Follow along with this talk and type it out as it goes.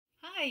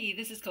Hi,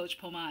 this is Coach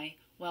Pomai.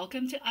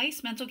 Welcome to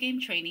ICE Mental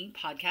Game Training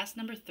podcast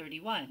number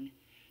 31.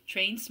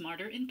 Train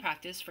smarter in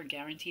practice for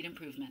guaranteed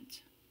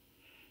improvement.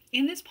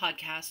 In this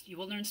podcast, you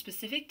will learn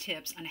specific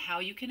tips on how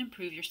you can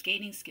improve your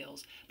skating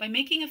skills by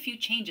making a few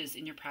changes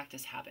in your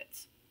practice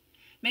habits.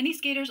 Many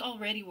skaters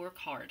already work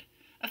hard.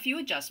 A few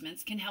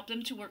adjustments can help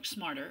them to work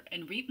smarter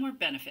and reap more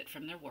benefit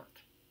from their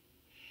work.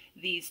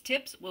 These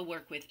tips will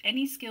work with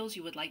any skills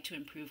you would like to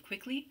improve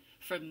quickly,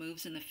 from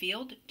moves in the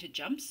field to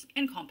jumps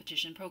and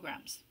competition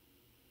programs.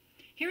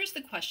 Here is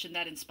the question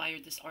that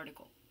inspired this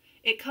article.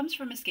 It comes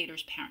from a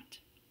skater's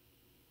parent.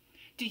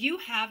 Do you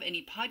have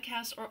any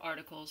podcasts or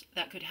articles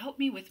that could help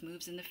me with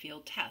moves in the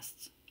field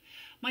tests?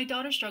 My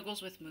daughter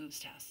struggles with moves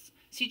tests.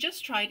 She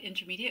just tried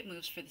intermediate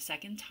moves for the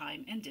second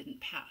time and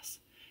didn't pass.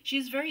 She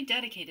is very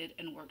dedicated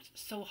and worked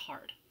so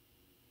hard.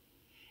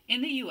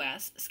 In the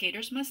US,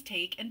 skaters must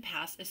take and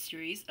pass a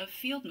series of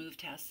field move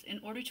tests in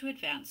order to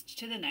advance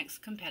to the next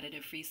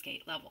competitive free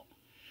skate level.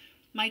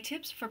 My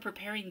tips for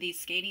preparing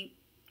these skating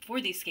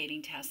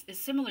tests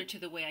is similar to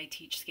the way I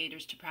teach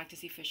skaters to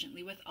practice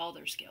efficiently with all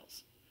their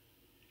skills.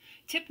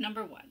 Tip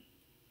number 1,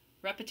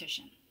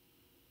 repetition.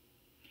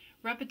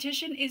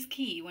 Repetition is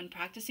key when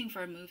practicing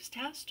for a moves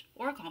test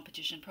or a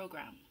competition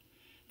program.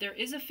 There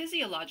is a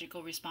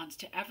physiological response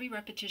to every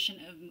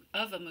repetition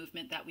of a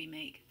movement that we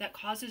make that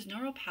causes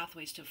neural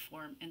pathways to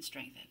form and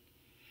strengthen.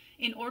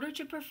 In order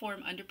to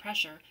perform under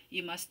pressure,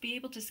 you must be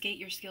able to skate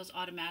your skills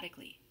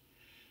automatically.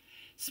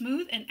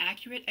 Smooth and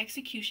accurate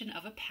execution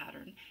of a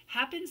pattern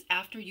happens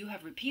after you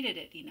have repeated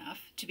it enough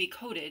to be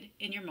coded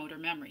in your motor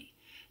memory.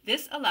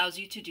 This allows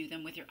you to do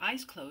them with your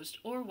eyes closed,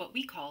 or what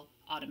we call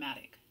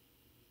automatic.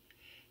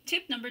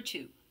 Tip number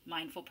 2,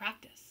 mindful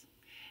practice.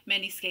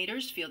 Many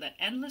skaters feel that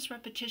endless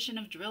repetition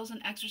of drills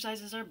and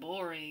exercises are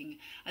boring.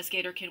 A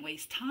skater can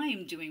waste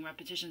time doing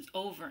repetitions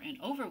over and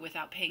over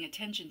without paying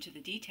attention to the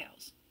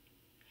details.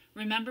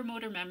 Remember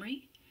motor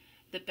memory?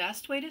 The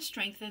best way to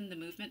strengthen the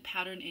movement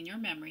pattern in your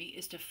memory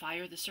is to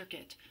fire the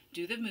circuit,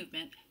 do the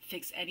movement,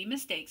 fix any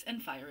mistakes,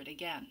 and fire it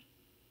again.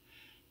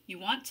 You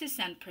want to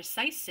send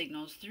precise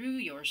signals through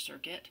your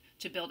circuit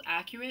to build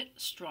accurate,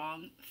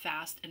 strong,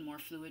 fast, and more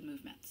fluid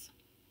movements.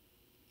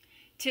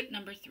 Tip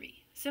number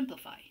 3,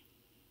 simplify.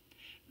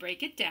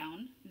 Break it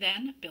down,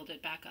 then build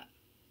it back up.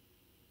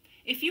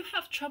 If you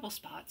have trouble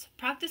spots,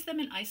 practice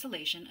them in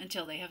isolation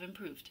until they have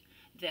improved.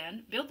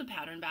 Then build the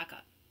pattern back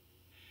up.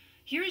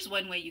 Here is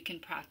one way you can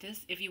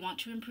practice if you want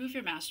to improve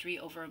your mastery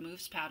over a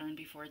moves pattern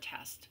before a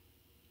test.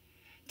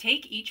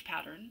 Take each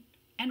pattern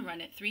and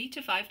run it 3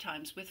 to 5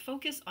 times with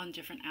focus on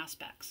different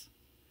aspects.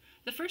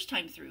 The first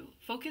time through,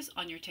 focus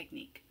on your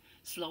technique.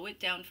 Slow it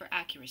down for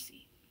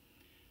accuracy.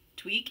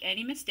 Tweak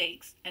any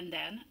mistakes, and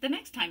then, the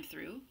next time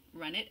through,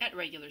 run it at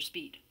regular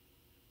speed.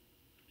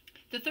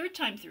 The third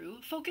time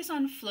through, focus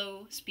on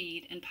flow,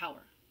 speed, and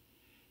power.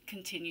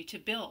 Continue to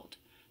build.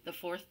 The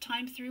fourth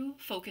time through,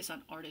 focus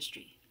on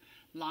artistry.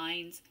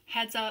 Lines,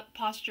 heads up,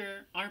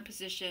 posture, arm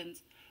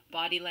positions,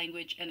 body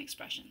language, and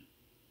expression.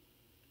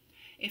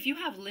 If you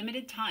have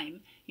limited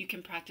time, you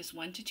can practice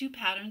 1 to 2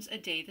 patterns a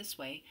day this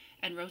way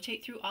and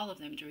rotate through all of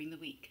them during the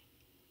week.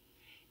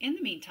 In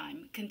the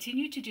meantime,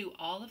 continue to do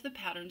all of the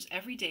patterns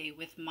every day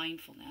with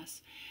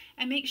mindfulness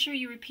and make sure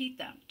you repeat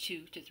them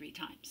 2 to 3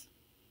 times.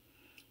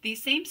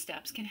 These same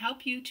steps can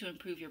help you to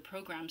improve your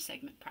program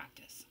segment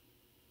practice.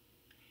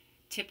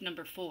 Tip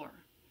number 4,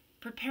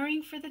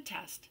 preparing for the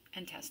test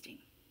and testing.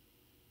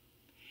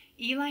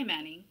 Eli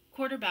Manning,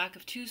 quarterback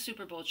of 2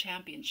 Super Bowl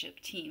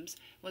championship teams,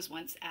 was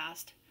once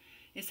asked,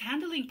 "Is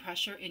handling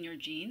pressure in your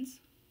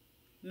genes?"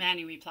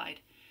 Manning replied,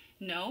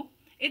 "No.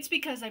 It's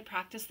because I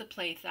practice the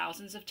play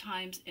thousands of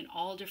times in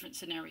all different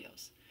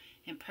scenarios.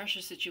 In pressure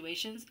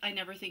situations, I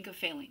never think of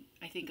failing.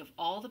 I think of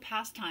all the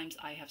past times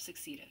I have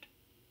succeeded."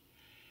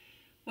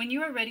 When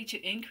you are ready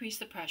to increase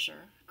the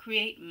pressure,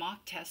 create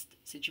mock test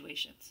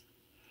situations.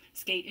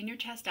 Skate in your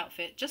test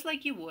outfit just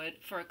like you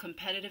would for a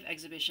competitive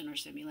exhibition or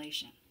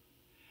simulation.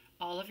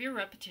 All of your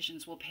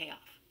repetitions will pay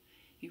off.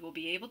 You will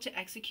be able to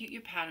execute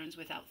your patterns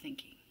without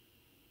thinking.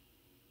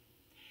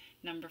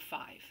 Number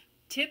 5,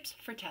 tips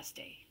for test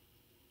day.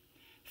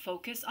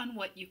 Focus on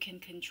what you can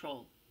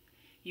control.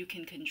 You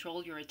can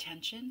control your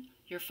attention,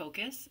 your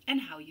focus,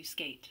 and how you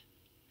skate.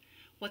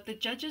 What the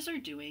judges are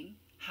doing,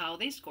 how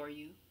they score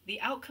you,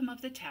 the outcome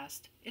of the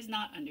test is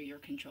not under your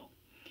control.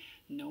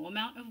 No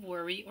amount of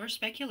worry or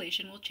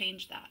speculation will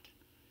change that.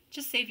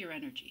 Just save your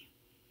energy.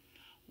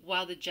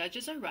 While the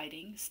judges are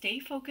writing, stay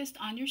focused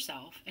on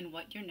yourself and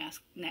what your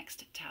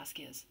next task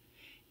is.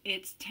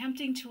 It's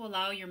tempting to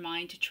allow your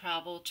mind to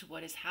travel to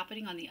what is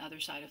happening on the other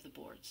side of the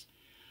boards.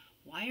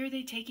 Why are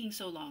they taking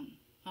so long?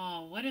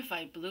 Oh, what if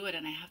I blew it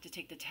and I have to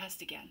take the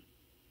test again?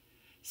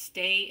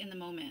 Stay in the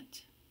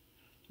moment.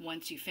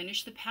 Once you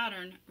finish the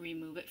pattern,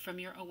 remove it from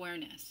your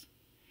awareness.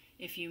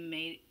 If you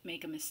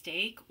make a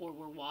mistake or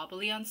were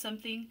wobbly on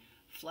something,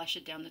 flush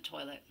it down the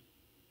toilet.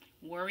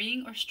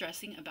 Worrying or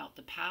stressing about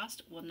the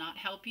past will not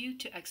help you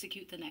to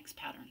execute the next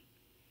pattern.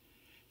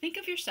 Think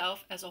of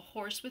yourself as a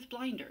horse with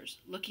blinders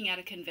looking at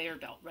a conveyor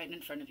belt right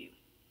in front of you.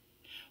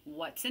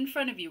 What's in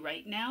front of you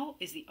right now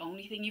is the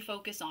only thing you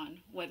focus on,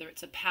 whether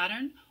it's a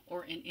pattern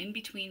or an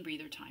in-between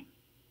breather time.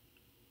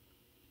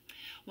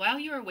 While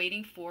you are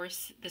waiting for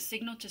the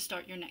signal to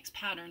start your next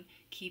pattern,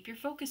 keep your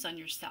focus on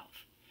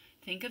yourself.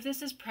 Think of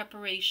this as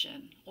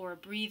preparation or a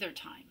breather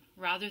time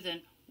rather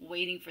than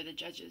waiting for the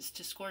judges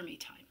to score me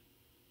time.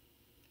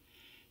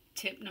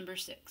 Tip number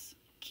 6,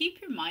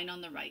 keep your mind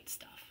on the right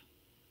stuff.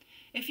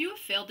 If you have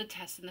failed a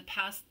test in the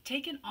past,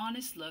 take an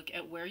honest look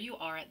at where you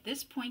are at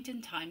this point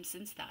in time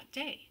since that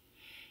day.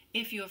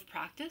 If you have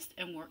practiced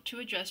and worked to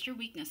address your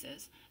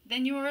weaknesses,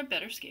 then you are a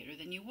better skater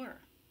than you were.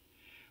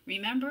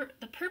 Remember,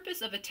 the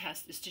purpose of a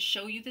test is to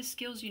show you the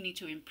skills you need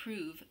to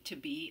improve to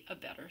be a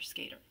better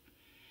skater.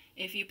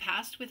 If you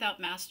passed without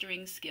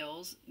mastering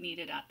skills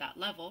needed at that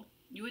level,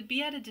 you would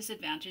be at a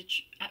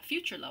disadvantage at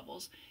future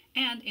levels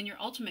and in your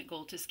ultimate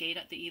goal to skate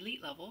at the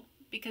elite level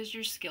because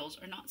your skills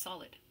are not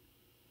solid.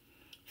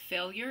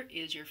 Failure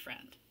is your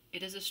friend.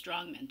 It is a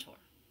strong mentor.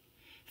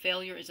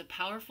 Failure is a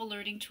powerful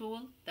learning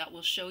tool that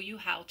will show you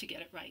how to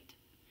get it right.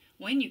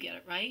 When you get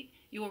it right,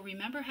 you will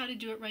remember how to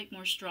do it right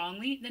more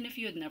strongly than if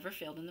you had never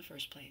failed in the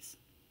first place.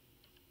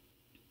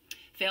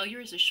 Failure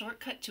is a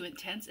shortcut to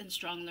intense and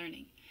strong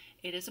learning.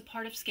 It is a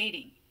part of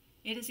skating.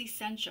 It is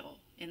essential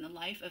in the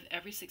life of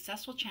every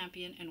successful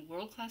champion and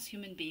world-class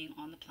human being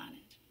on the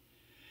planet.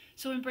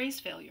 So embrace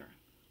failure.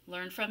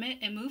 Learn from it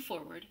and move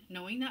forward,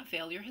 knowing that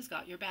failure has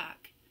got your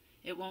back.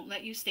 It won't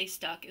let you stay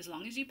stuck as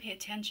long as you pay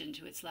attention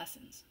to its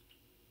lessons.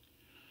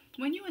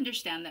 When you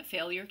understand that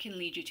failure can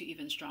lead you to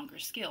even stronger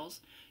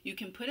skills, you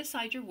can put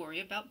aside your worry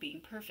about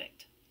being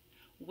perfect.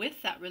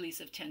 With that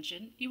release of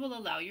tension, you will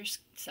allow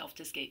yourself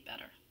to skate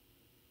better.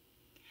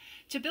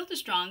 To build a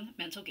strong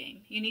mental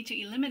game, you need to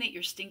eliminate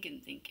your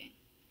stinking thinking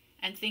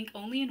and think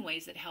only in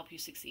ways that help you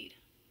succeed.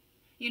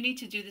 You need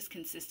to do this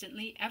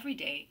consistently every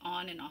day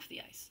on and off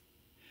the ice.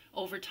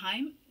 Over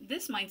time,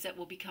 this mindset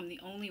will become the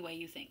only way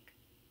you think.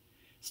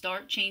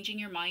 Start changing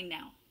your mind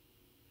now.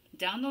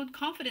 Download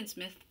Confidence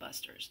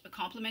Mythbusters, a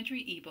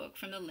complimentary ebook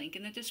from the link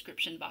in the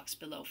description box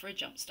below for a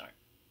jumpstart.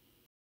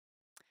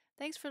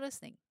 Thanks for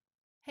listening.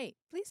 Hey,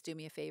 please do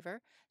me a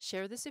favor.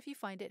 Share this if you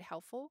find it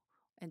helpful,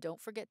 and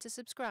don't forget to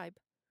subscribe.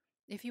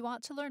 If you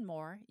want to learn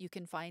more, you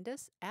can find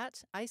us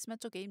at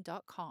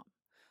icementalgame.com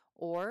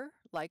or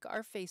like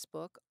our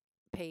Facebook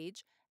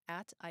page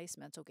at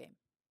icementalgame.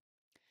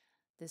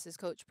 This is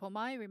Coach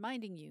Pomai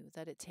reminding you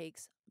that it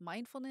takes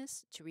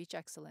mindfulness to reach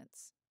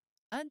excellence.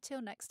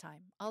 Until next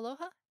time,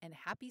 aloha and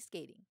happy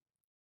skating.